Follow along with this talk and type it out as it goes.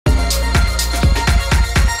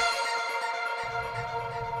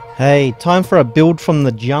Hey, time for a build from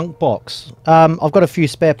the junk box. I've got a few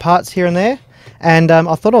spare parts here and there, and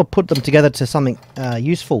I thought I'd put them together to something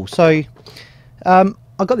useful. So I've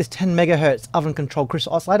got this 10 megahertz oven controlled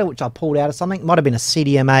crystal oscillator, which I pulled out of something. Might have been a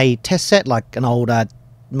CDMA test set, like an old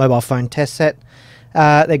mobile phone test set.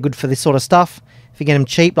 They're good for this sort of stuff. If you get them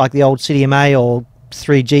cheap, like the old CDMA or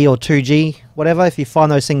 3G or 2G, whatever, if you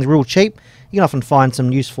find those things real cheap, you can often find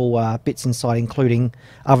some useful bits inside, including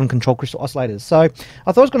oven controlled crystal oscillators. So I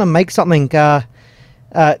thought I was going to make something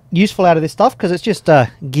useful out of this stuff, because it's just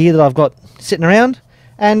gear that I've got sitting around.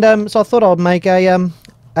 And so I thought I'd make a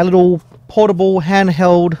little portable,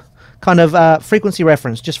 handheld kind of frequency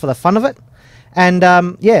reference just for the fun of it. And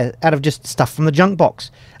yeah, out of just stuff from the junk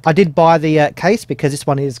box. I did buy the case because this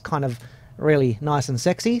one is kind of really nice and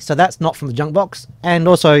sexy. So that's not from the junk box. And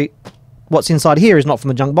also, what's inside here is not from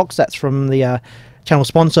the junk box. That's from the channel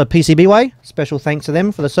sponsor PCBWay. Special thanks to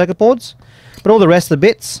them for the circuit boards. But all the rest of the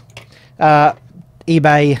bits,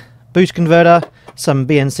 eBay boost converter, some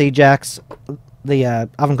BNC jacks, the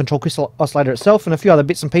oven control crystal oscillator itself, and a few other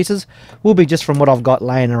bits and pieces will be just from what I've got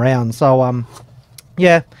laying around. So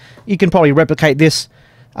yeah, you can probably replicate this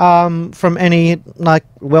from any like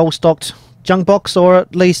well-stocked junk box, or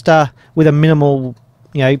at least with a minimal,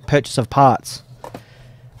 purchase of parts.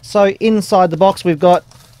 So inside the box we've got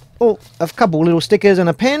a couple little stickers and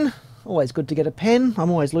a pen. Always good to get a pen. I'm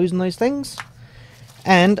always losing those things.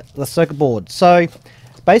 And the circuit board. So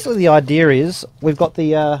basically the idea is we've got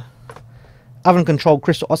the oven controlled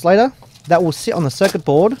crystal oscillator that will sit on the circuit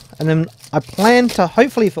board, and then I plan to,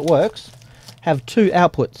 hopefully if it works, have two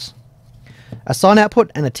outputs, a sine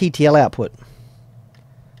output and a TTL output.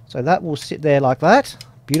 So that will sit there like that.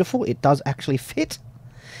 Beautiful. It does actually fit.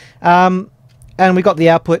 And we got the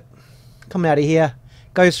output coming out of here,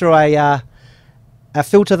 goes through a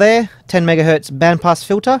filter there, 10 megahertz bandpass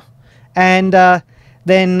filter, and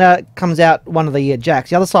then comes out one of the jacks.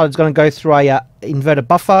 The other side is going to go through a inverter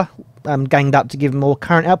buffer, ganged up to give more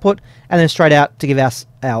current output, and then straight out to give us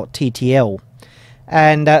our TTL.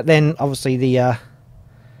 And then obviously the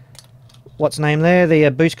what's the name there, the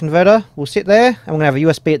boost converter will sit there, and we're going to have a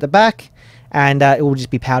USB at the back, and it will just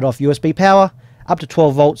be powered off USB power, up to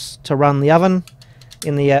 12 volts to run the oven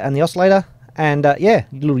in the and the oscillator. And yeah,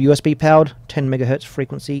 little USB powered 10 megahertz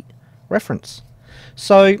frequency reference.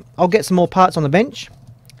 So I'll get some more parts on the bench,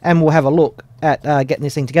 and we'll have a look at getting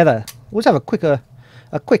this thing together. We'll just have a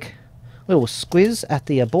quick little squiz at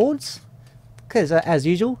the boards, because as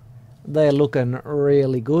usual, they're looking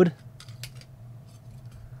really good.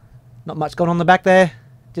 Not much going on the back there,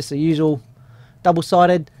 just the usual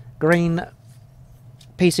double-sided green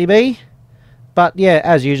PCB. But yeah,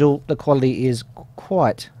 as usual, the quality is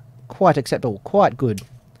quite acceptable, quite good.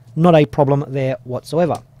 Not a problem there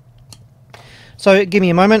whatsoever. So give me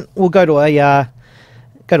a moment. We'll go to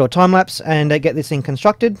a time lapse and get this thing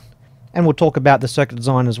constructed, and we'll talk about the circuit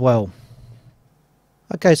design as well.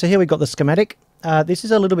 Okay, so here we've got the schematic. This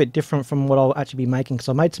is a little bit different from what I'll actually be making, because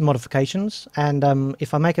I made some modifications, and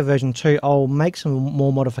if I make a version 2, I'll make some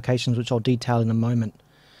more modifications, which I'll detail in a moment.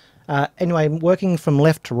 Anyway, working from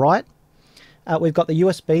left to right, we've got the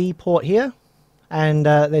USB port here, and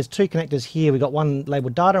there's two connectors here. We've got one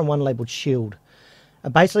labelled data and one labelled shield.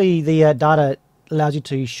 Basically, the data allows you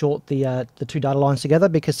to short the two data lines together,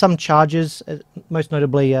 because some chargers, most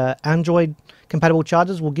notably Android compatible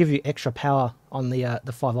chargers, will give you extra power on the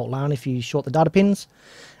 5-volt line if you short the data pins,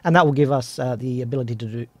 and that will give us the ability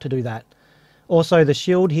to do that. Also, the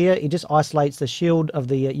shield here, it just isolates the shield of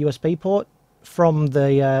the USB port from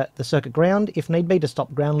the circuit ground if need be, to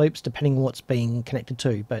stop ground loops depending on what's being connected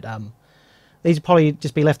to. But these will probably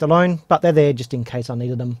just be left alone, but they're there just in case I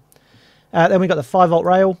needed them. Then we've got the 5-volt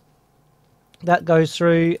rail that goes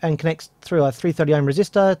through and connects through a 330 ohm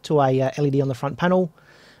resistor to a LED on the front panel.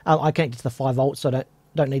 I connect it to the 5 volts, so I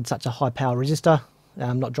don't need such a high power resistor.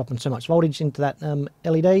 I'm not dropping so much voltage into that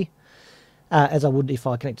LED as I would if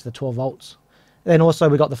I connect to the 12 volts. Then also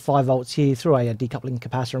we've got the 5 volts here through a decoupling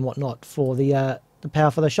capacitor and whatnot for the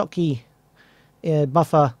power for the Schottky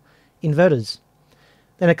buffer inverters.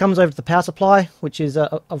 Then it comes over to the power supply, which is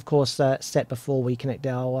of course set before we connect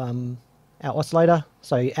our oscillator.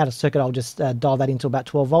 So out of circuit, I'll just dial that into about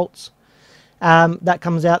 12 volts. That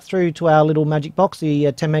comes out through to our little magic box,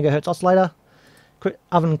 the 10 megahertz oscillator,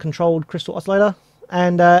 oven controlled crystal oscillator,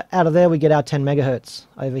 and out of there we get our 10 megahertz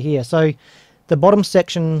over here. So the bottom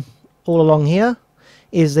section all along here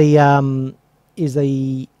is the 9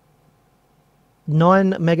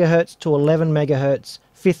 megahertz to 11 megahertz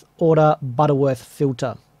 5th order Butterworth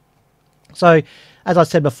filter. So as I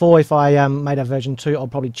said before, if I made a version 2, I'll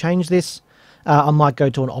probably change this. I might go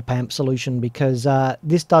to an op-amp solution, because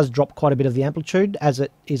this does drop quite a bit of the amplitude, as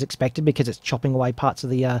it is expected, because it's chopping away parts of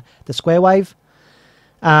the square wave.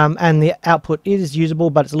 And the output is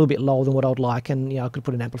usable, but it's a little bit lower than what I would like, and I could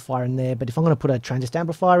put an amplifier in there. But if I'm going to put a transistor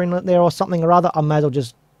amplifier in there or something or other, I may as well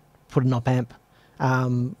just put an op-amp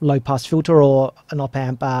low pass filter, or an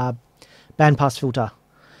op-amp band pass filter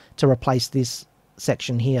to replace this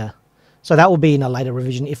section here. So that will be in a later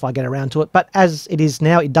revision if I get around to it. But as it is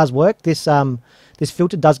now, it does work. This this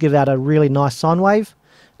filter does give out a really nice sine wave,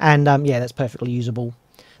 and yeah, that's perfectly usable.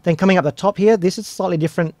 Then coming up the top here, this is slightly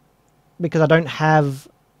different, because I don't have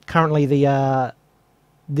currently the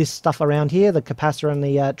this stuff around here, the capacitor and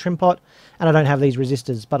the trim pot, and I don't have these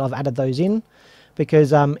resistors, but I've added those in,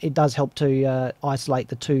 because it does help to isolate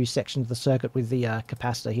the two sections of the circuit with the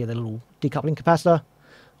capacitor here, the little decoupling capacitor,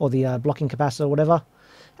 or the blocking capacitor, or whatever.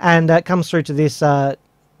 And it comes through to this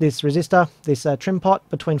this resistor, this trim pot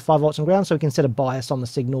between 5 volts and ground, so we can set a bias on the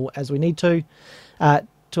signal as we need to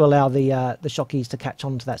allow the shockeys to catch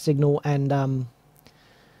on to that signal and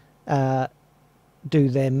do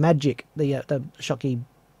their magic, the Schottky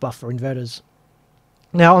buffer inverters.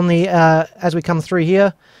 Now on the as we come through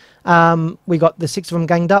here, we got the 6 of them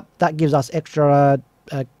ganged up. That gives us extra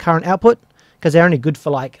current output, because they're only good for,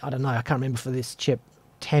 like, I don't know, I can't remember for this chip,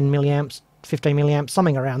 10 milliamps, 15 milliamps,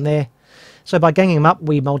 something around there. So by ganging them up,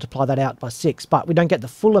 we multiply that out by 6, but we don't get the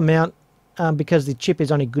full amount because the chip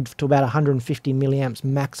is only good to about 150 milliamps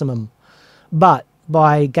maximum. But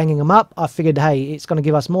by ganging them up, I figured, hey, it's going to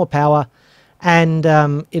give us more power, and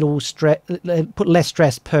it'll put less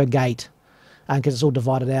stress per gate, because it's all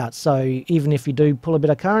divided out. So even if you do pull a bit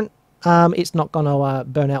of current, it's not going to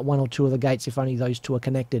burn out 1 or 2 of the gates if only those 2 are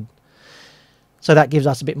connected. So that gives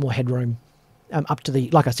us a bit more headroom, up to the,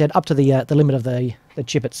 like I said, up to the limit of the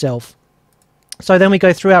chip itself. So then we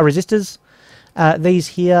go through our resistors. These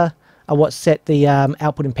here are what set the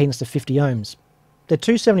output impedance to 50 ohms. They're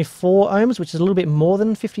 274 ohms, which is a little bit more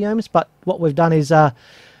than 50 ohms, but what we've done is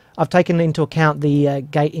I've taken into account the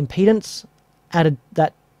gate impedance, added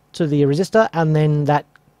that to the resistor, and then that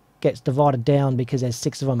gets divided down because there's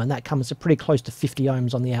 6 of them, and that comes to pretty close to 50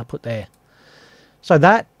 ohms on the output there. So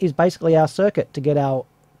that is basically our circuit to get our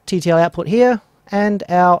TTL output here and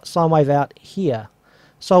our sine wave out here.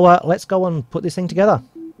 So let's go and put this thing together.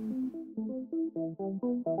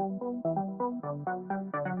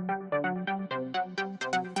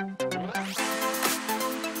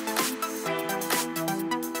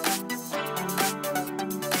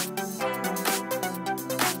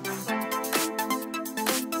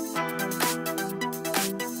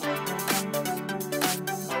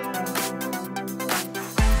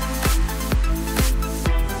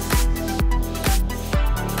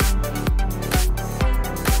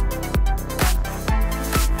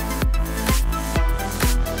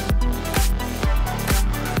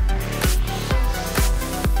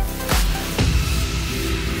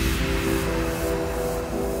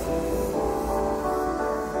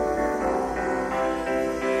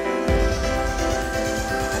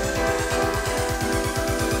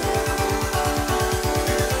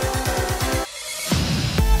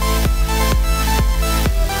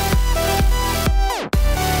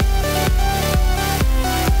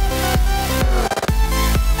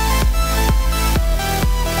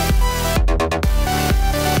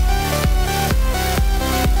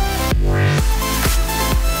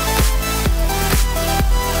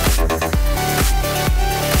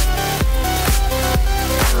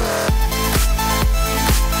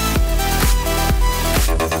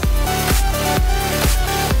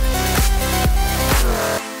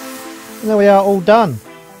 There we are, all done,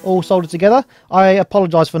 all soldered together. I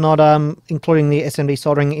apologise for not including the SMD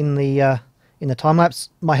soldering in the time lapse.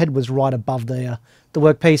 My head was right above the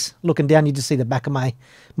workpiece. Looking down, you just see the back of my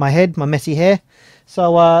head, my messy hair.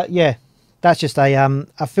 So yeah, that's just a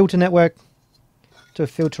filter network to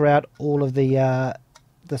filter out all of the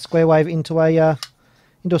square wave into a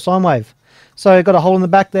sine wave. So got a hole in the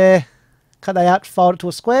back there. Cut that out, fold it to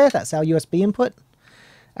a square. That's our USB input,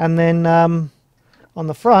 and then on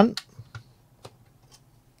the front,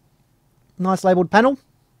 nice labelled panel,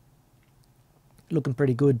 looking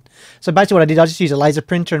pretty good. So basically what I did, I just used a laser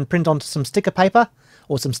printer and print onto some sticker paper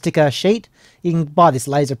or some sticker sheet. You can buy this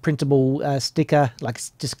laser printable sticker, like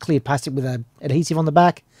just clear plastic with an adhesive on the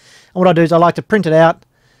back. And what I do is I like to print it out,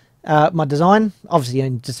 my design, obviously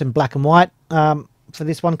just in black and white for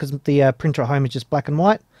this one, because the printer at home is just black and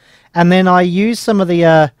white. And then I use some of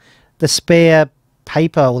the spare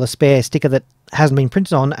paper or the spare sticker that hasn't been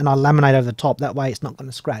printed on, and I laminate over the top. That way it's not going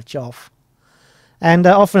to scratch off. And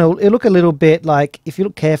often it'll look a little bit like, if you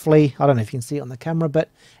look carefully, I don't know if you can see it on the camera, but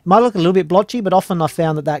it might look a little bit blotchy, but often I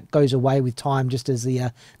found that that goes away with time just as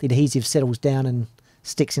the adhesive settles down and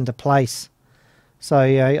sticks into place. So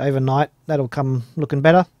overnight that'll come looking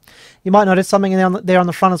better. You might notice something there on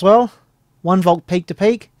the front as well. 1 volt peak to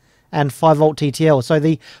peak and 5 volt TTL. So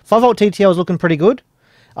the 5 volt TTL is looking pretty good.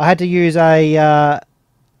 I had to use a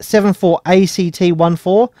 74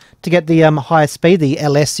 ACT14 to get the higher speed. The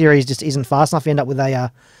LS series just isn't fast enough. You end up with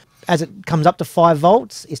a, as it comes up to 5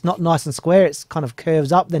 volts, it's not nice and square. It's kind of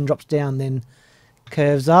curves up, then drops down, then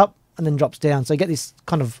curves up, and then drops down. So you get this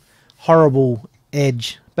kind of horrible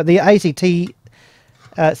edge. But the ACT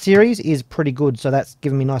series is pretty good, so that's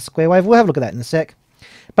giving me a nice square wave. We'll have a look at that in a sec.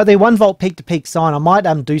 But the 1 volt peak to peak sign, I might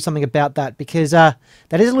do something about that, because that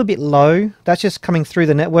is a little bit low. That's just coming through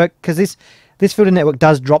the network, because this filter network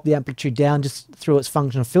does drop the amplitude down just through its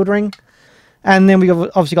function of filtering. And then we've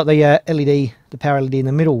obviously got the LED, the power LED in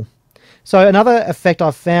the middle. So another effect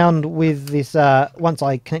I've found with this, once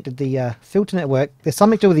I connected the filter network, there's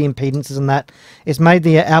something to do with the impedances, and that it's made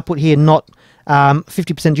the output here not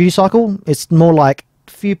 50% duty cycle. It's more like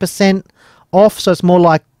a few percent off, so it's more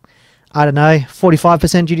like, I don't know,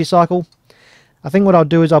 45% duty cycle. I think what I'll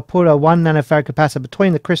do is I'll put a 1 nanofarad capacitor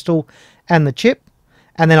between the crystal and the chip,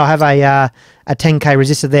 and then I'll have a 10k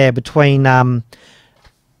resistor there between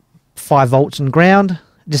 5 volts and ground,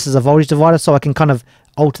 just as a voltage divider, so I can kind of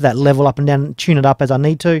alter that level up and down, tune it up as I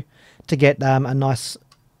need to get a nice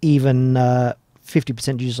even 50%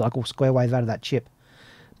 duty cycle square wave out of that chip.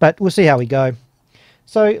 But we'll see how we go.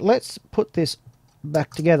 So let's put this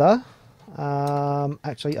back together.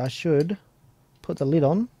 Actually, I should put the lid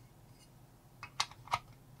on,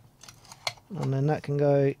 and then that can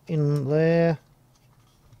go in there.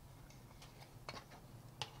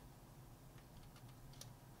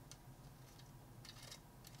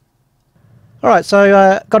 Alright,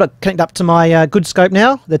 so got it connected up to my good scope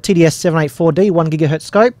now, the TDS784D 1 GHz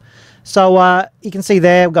scope. So you can see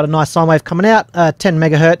there we've got a nice sine wave coming out, 10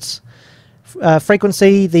 megahertz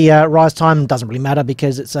frequency. The rise time doesn't really matter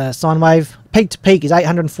because it's a sine wave. Peak to peak is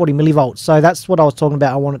 840 millivolts, so that's what I was talking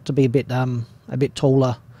about. I want it to be a bit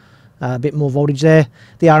taller, a bit more voltage there.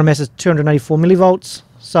 The RMS is 284 millivolts.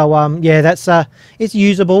 So yeah, that's it's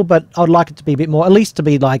usable, but I'd like it to be a bit more, at least to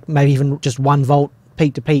be like maybe even just 1 volt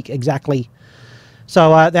peak to peak exactly.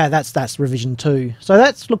 So that's revision 2. So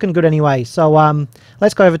that's looking good anyway. So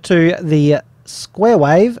let's go over to the square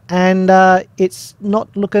wave, and it's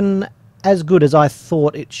not looking as good as I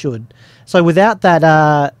thought it should. So without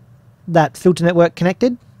that that filter network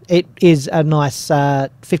connected, it is a nice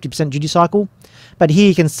 50% duty cycle. But here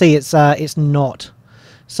you can see it's not.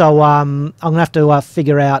 So I'm gonna have to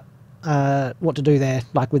figure out what to do there,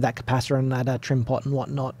 like with that capacitor and that trim pot and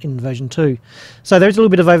whatnot in version 2. So there's a little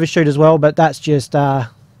bit of overshoot as well, but that's just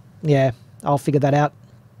yeah, I'll figure that out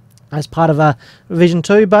as part of revision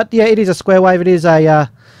 2. But yeah, it is a square wave. It is a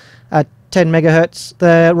 10 megahertz.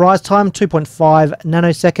 The rise time 2.5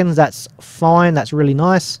 nanoseconds. That's fine. That's really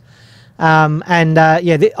nice. And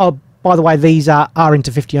yeah, oh, by the way, these are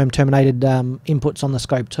into 50 ohm terminated inputs on the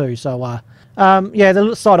scope too. So yeah,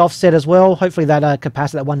 the side offset as well. Hopefully that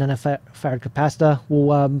capacitor, that 1 nanofarad capacitor,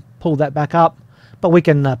 will pull that back up. But we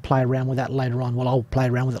can play around with that later on. Well, I'll play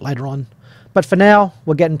around with it later on. But for now,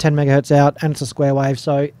 we're getting 10 megahertz out, and it's a square wave,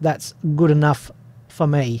 so that's good enough for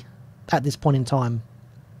me at this point in time.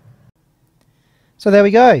 So there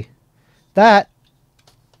we go. That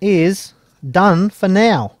is done for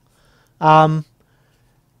now.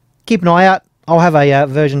 Keep an eye out. I'll have a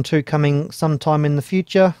version 2 coming sometime in the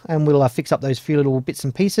future, and we'll fix up those few little bits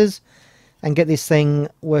and pieces and get this thing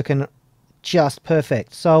working just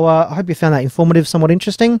perfect. So I hope you found that informative, somewhat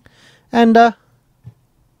interesting, and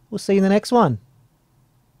we'll see you in the next one.